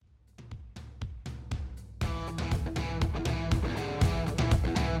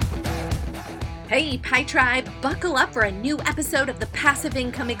Hey, Pi Tribe, buckle up for a new episode of the Passive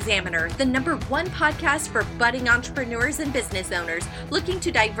Income Examiner, the #1 podcast for budding entrepreneurs and business owners looking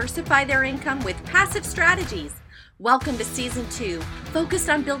to diversify their income with passive strategies. Welcome to Season 2, focused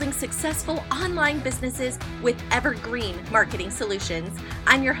on building successful online businesses with evergreen marketing solutions.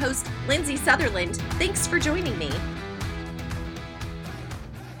 I'm your host, Lindsay Sutherland. Thanks for joining me.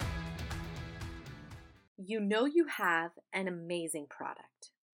 You know you have an amazing product.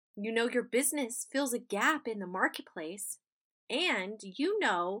 You know your business fills a gap in the marketplace, and you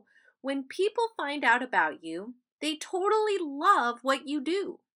know when people find out about you, they totally love what you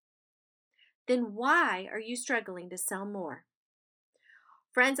do. Then why are you struggling to sell more?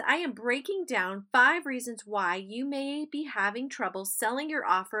 Friends, I am breaking down 5 reasons why you may be having trouble selling your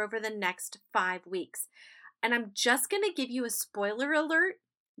offer over the next 5 weeks. And I'm just going to give you a spoiler alert.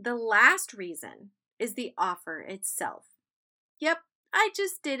 The last reason is the offer itself. Yep, I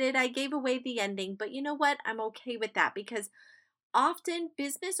just did it. I gave away the ending, but you know what? I'm okay with that because often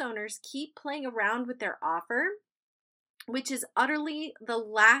business owners keep playing around with their offer, which is utterly the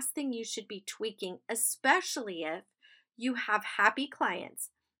last thing you should be tweaking, especially if you have happy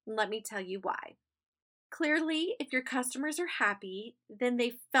clients. And let me tell you why. Clearly, if your customers are happy, then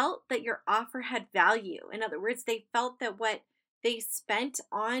they felt that your offer had value. In other words, they felt that what they spent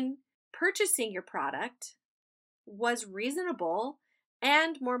on purchasing your product was reasonable,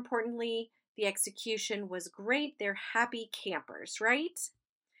 and more importantly, the execution was great. They're happy campers, right?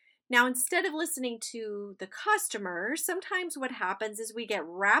 Now, instead of listening to the customer, sometimes what happens is we get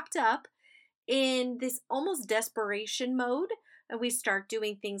wrapped up in this almost desperation mode, and we start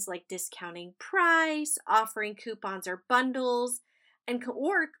doing things like discounting price, offering coupons or bundles,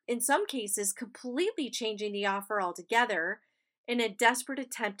 or in some cases, completely changing the offer altogether in a desperate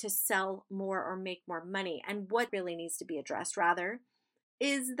attempt to sell more or make more money. And what really needs to be addressed, rather,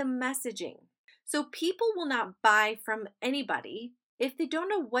 is the messaging. So people will not buy from anybody if they don't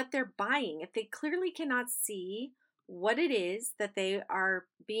know what they're buying, if they clearly cannot see what it is that they are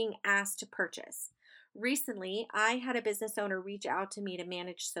being asked to purchase. Recently, I had a business owner reach out to me to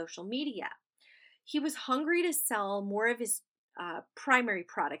manage social media. He was hungry to sell more of his primary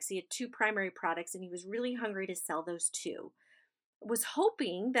products. He had 2 primary products, and he was really hungry to sell those 2. Was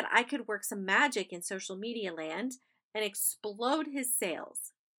hoping that I could work some magic in social media land and explode his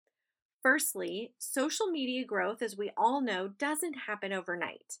sales. Firstly, social media growth, as we all know, doesn't happen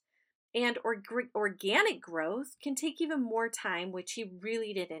overnight. And organic growth can take even more time, which he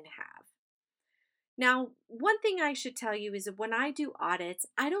really didn't have. Now, one thing I should tell you is that when I do audits,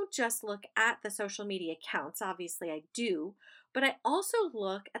 I don't just look at the social media accounts. Obviously, I do, but I also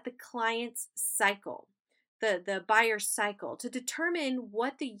look at the client's cycle, the buyer's cycle, to determine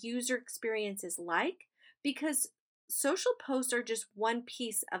what the user experience is like, because social posts are just one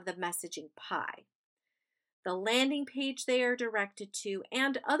piece of the messaging pie. The landing page they are directed to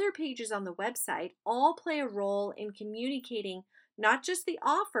and other pages on the website all play a role in communicating not just the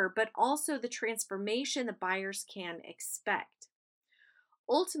offer, but also the transformation the buyers can expect.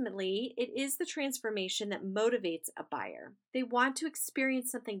 Ultimately, it is the transformation that motivates a buyer. They want to experience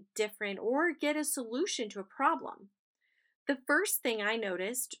something different or get a solution to a problem. The first thing I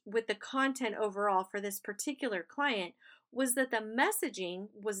noticed with the content overall for this particular client was that the messaging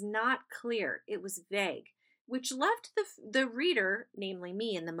was not clear. It was vague, which left the reader, namely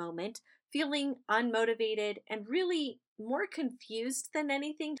me in the moment, feeling unmotivated and really more confused than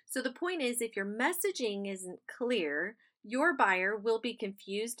anything. So the point is, if your messaging isn't clear, your buyer will be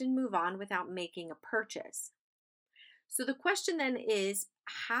confused and move on without making a purchase. So the question then is,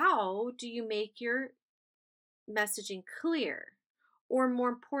 how do you make your messaging clear? Or more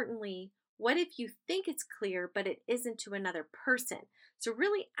importantly, what if you think it's clear, but it isn't to another person? So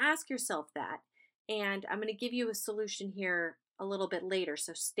really ask yourself that. And I'm going to give you a solution here a little bit later.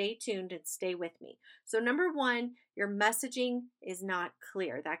 So stay tuned and stay with me. So number 1, your messaging is not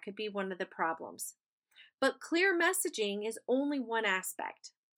clear. That could be one of the problems. But clear messaging is only one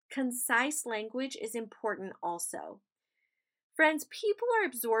aspect. Concise language is important also. Friends, people are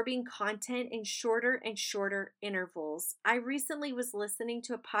absorbing content in shorter and shorter intervals. I recently was listening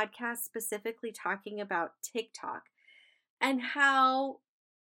to a podcast specifically talking about TikTok and how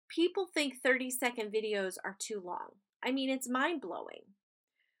people think 30-second videos are too long. I mean, it's mind-blowing.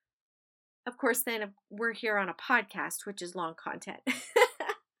 Of course, then we're here on a podcast, which is long content.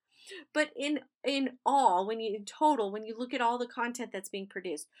 But in all, when you look at all the content that's being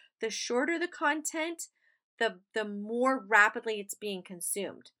produced, the shorter the content, the more rapidly it's being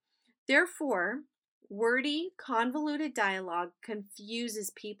consumed. Therefore, wordy, convoluted dialogue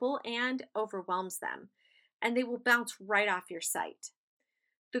confuses people and overwhelms them, and they will bounce right off your site.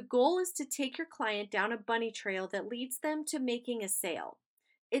 The goal is to take your client down a bunny trail that leads them to making a sale.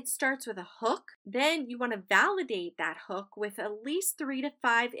 It starts with a hook. Then you want to validate that hook with at least 3 to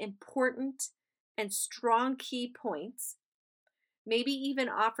 5 important and strong key points. Maybe even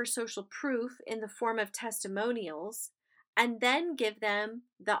offer social proof in the form of testimonials, and then give them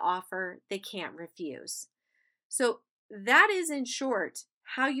the offer they can't refuse. So that is, in short,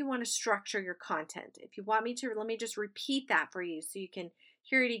 how you want to structure your content. If you want me to, let me just repeat that for you so you can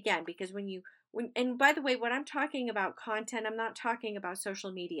hear it again. Because and by the way, when I'm talking about content, I'm not talking about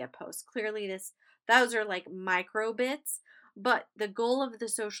social media posts. Clearly those are like micro bits, but the goal of the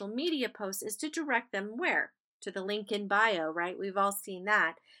social media post is to direct them where? To the link in bio, right? We've all seen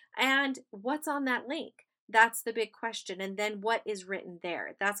that. And what's on that link? That's the big question. And then what is written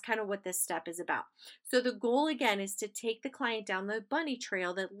there? That's kind of what this step is about. So the goal again is to take the client down the bunny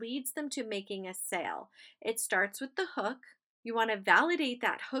trail that leads them to making a sale. It starts with the hook. You want to validate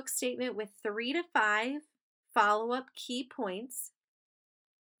that hook statement with 3 to 5 follow-up key points.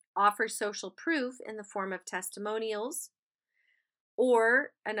 Offer social proof in the form of testimonials.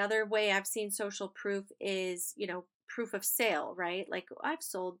 Or another way I've seen social proof is, proof of sale, right? Like I've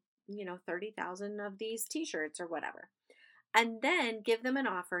sold, 30,000 of these t-shirts or whatever. And then give them an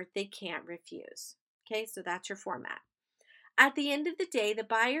offer they can't refuse. Okay, so that's your format. At the end of the day, the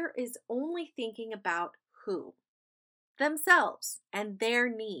buyer is only thinking about who? Themselves and their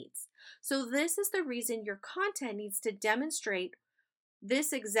needs. So this is the reason your content needs to demonstrate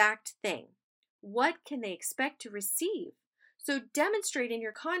this exact thing. What can they expect to receive? So demonstrate in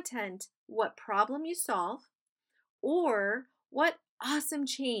your content what problem you solve or what awesome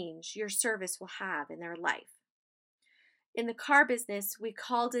change your service will have in their life. In the car business, we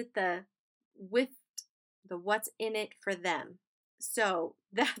called it the what's in it for them. So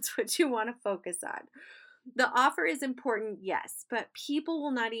that's what you want to focus on. The offer is important, yes, but people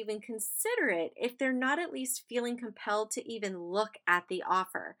will not even consider it if they're not at least feeling compelled to even look at the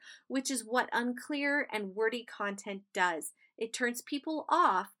offer, which is what unclear and wordy content does. It turns people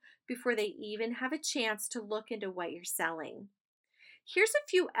off before they even have a chance to look into what you're selling. Here's a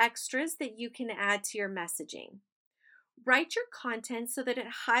few extras that you can add to your messaging. Write your content so that it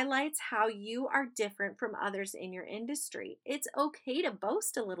highlights how you are different from others in your industry. It's okay to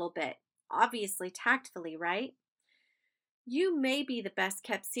boast a little bit, obviously tactfully, right? You may be the best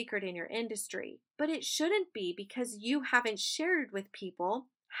kept secret in your industry, but it shouldn't be because you haven't shared with people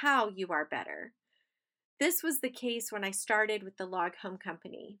how you are better. This was the case when I started with the Log Home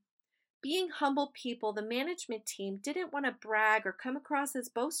Company. Being humble people, the management team didn't want to brag or come across as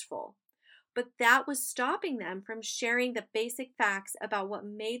boastful. But that was stopping them from sharing the basic facts about what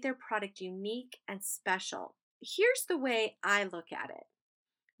made their product unique and special. Here's the way I look at it.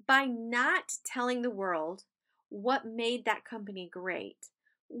 By not telling the world what made that company great,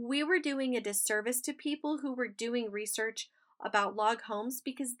 we were doing a disservice to people who were doing research about log homes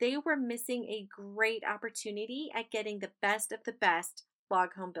because they were missing a great opportunity at getting the best of the best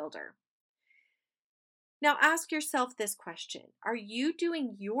log home builder. Now ask yourself this question. Are you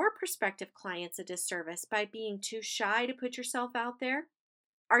doing your prospective clients a disservice by being too shy to put yourself out there?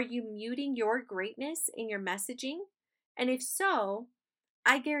 Are you muting your greatness in your messaging? And if so,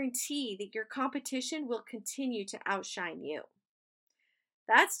 I guarantee that your competition will continue to outshine you.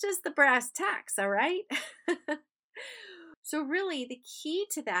 That's just the brass tacks, all right? So really, the key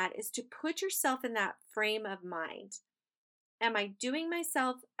to that is to put yourself in that frame of mind. Am I doing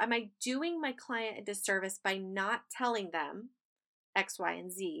my client a disservice by not telling them X, Y,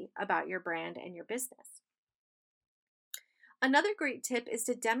 and Z about your brand and your business? Another great tip is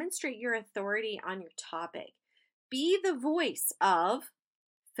to demonstrate your authority on your topic. Be the voice of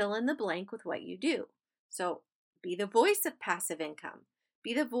fill in the blank with what you do. So be the voice of passive income.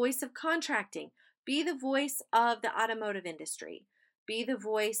 Be the voice of contracting. Be the voice of the automotive industry. Be the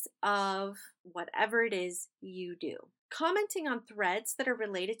voice of whatever it is you do. Commenting on threads that are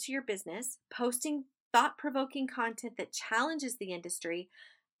related to your business, posting thought-provoking content that challenges the industry,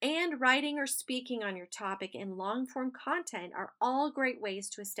 and writing or speaking on your topic in long-form content are all great ways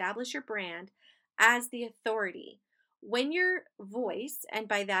to establish your brand as the authority. When your voice, and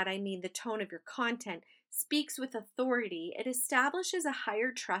by that I mean the tone of your content, speaks with authority, it establishes a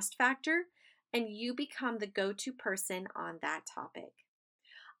higher trust factor and you become the go-to person on that topic.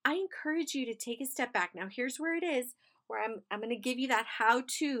 I encourage you to take a step back. Now here's where it is, where I'm going to give you that how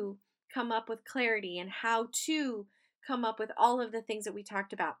to come up with clarity and how to come up with all of the things that we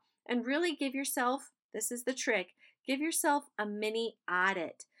talked about. And really give yourself, this is the trick, give yourself a mini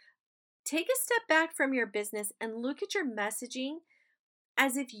audit. Take a step back from your business and look at your messaging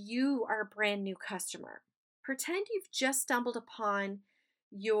as if you are a brand new customer. Pretend you've just stumbled upon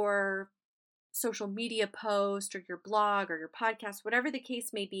your social media post or your blog or your podcast, whatever the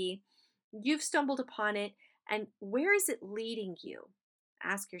case may be, you've stumbled upon it, and where is it leading you?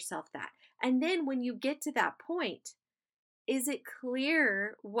 Ask yourself that. And then when you get to that point, is it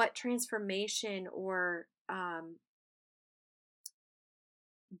clear what transformation or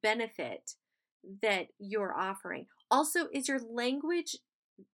benefit that you're offering? Also, is your language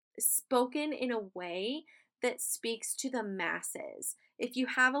spoken in a way that speaks to the masses? If you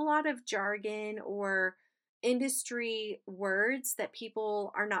have a lot of jargon or industry words that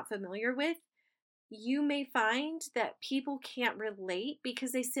people are not familiar with, you may find that people can't relate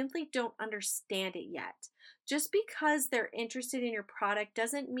because they simply don't understand it yet. Just because they're interested in your product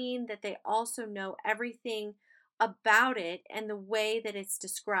doesn't mean that they also know everything about it and the way that it's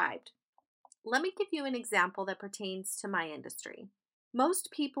described. Let me give you an example that pertains to my industry. Most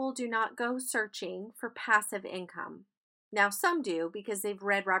people do not go searching for passive income. Now, some do because they've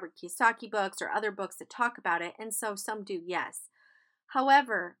read Robert Kiyosaki books or other books that talk about it, and so some do, yes.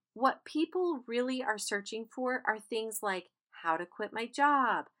 However, what people really are searching for are things like how to quit my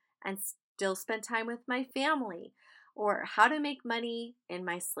job and still spend time with my family, or how to make money in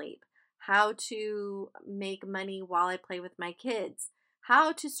my sleep, how to make money while I play with my kids,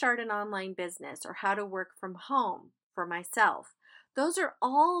 how to start an online business, or how to work from home for myself. Those are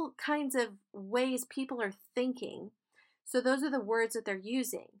all kinds of ways people are thinking. So those are the words that they're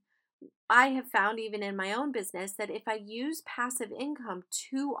using. I have found even in my own business that if I use passive income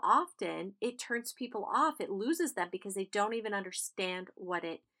too often, it turns people off. It loses them because they don't even understand what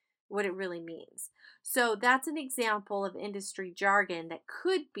it really means. So that's an example of industry jargon that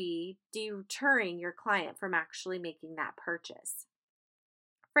could be deterring your client from actually making that purchase.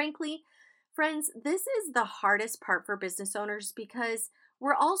 Frankly, friends, this is the hardest part for business owners because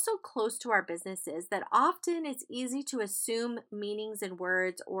we're all so close to our businesses that often it's easy to assume meanings in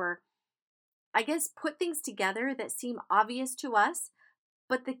words, or I guess put things together that seem obvious to us,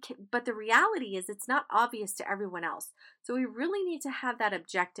 but the reality is it's not obvious to everyone else. So we really need to have that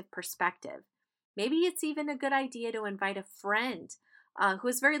objective perspective. Maybe it's even a good idea to invite a friend who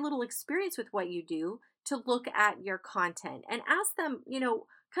has very little experience with what you do to look at your content and ask them,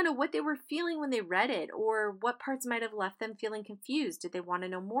 kind of what they were feeling when they read it, or what parts might have left them feeling confused. Did they want to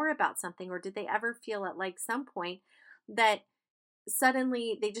know more about something, or did they ever feel at like some point that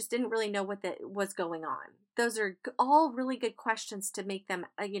suddenly they just didn't really know what was going on? Those are all really good questions to make them,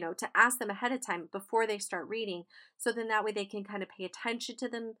 to ask them ahead of time before they start reading. So then that way they can kind of pay attention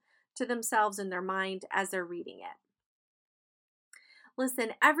to themselves and their mind as they're reading it. Listen,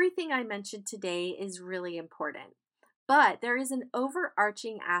 everything I mentioned today is really important, but there is an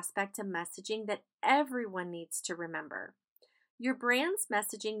overarching aspect to messaging that everyone needs to remember. Your brand's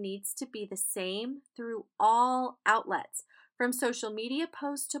messaging needs to be the same through all outlets, from social media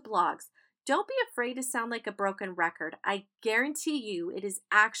posts to blogs. Don't be afraid to sound like a broken record. I guarantee you it is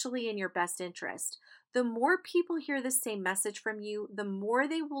actually in your best interest. The more people hear the same message from you, the more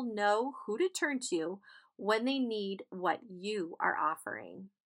they will know who to turn to when they need what you are offering.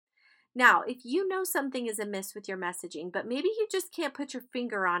 Now, if you know something is amiss with your messaging, but maybe you just can't put your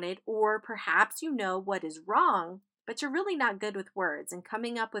finger on it, or perhaps you know what is wrong, but you're really not good with words, and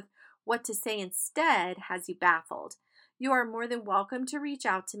coming up with what to say instead has you baffled, you are more than welcome to reach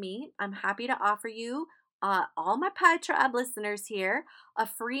out to me. I'm happy to offer you, all my Pie Tribe listeners here, a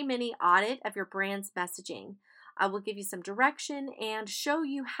free mini audit of your brand's messaging. I will give you some direction and show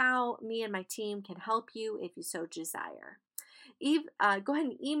you how me and my team can help you if you so desire. Go ahead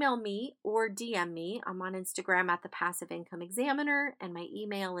and email me or DM me. I'm on Instagram at The Passive Income Examiner, and my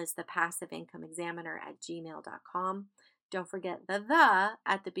email is thepassiveincomeexaminer@gmail.com. Don't forget the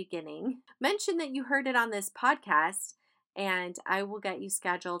at the beginning. Mention that you heard it on this podcast, and I will get you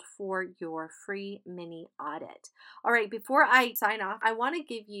scheduled for your free mini audit. All right, before I sign off, I want to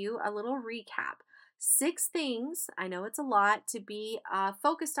give you a little recap. 6 things, I know it's a lot, to be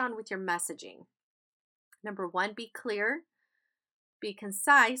focused on with your messaging. Number 1, be clear. Be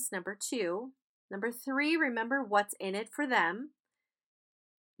concise. Number 2. Number 3, remember what's in it for them.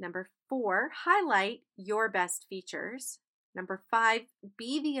 Number 4, highlight your best features. Number 5,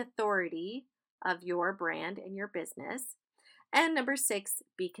 be the authority of your brand and your business. And number 6,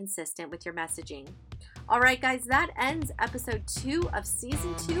 be consistent with your messaging. All right, guys, that ends episode 2 of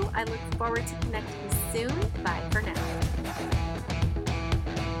season 2. I look forward to connecting soon. Bye for now.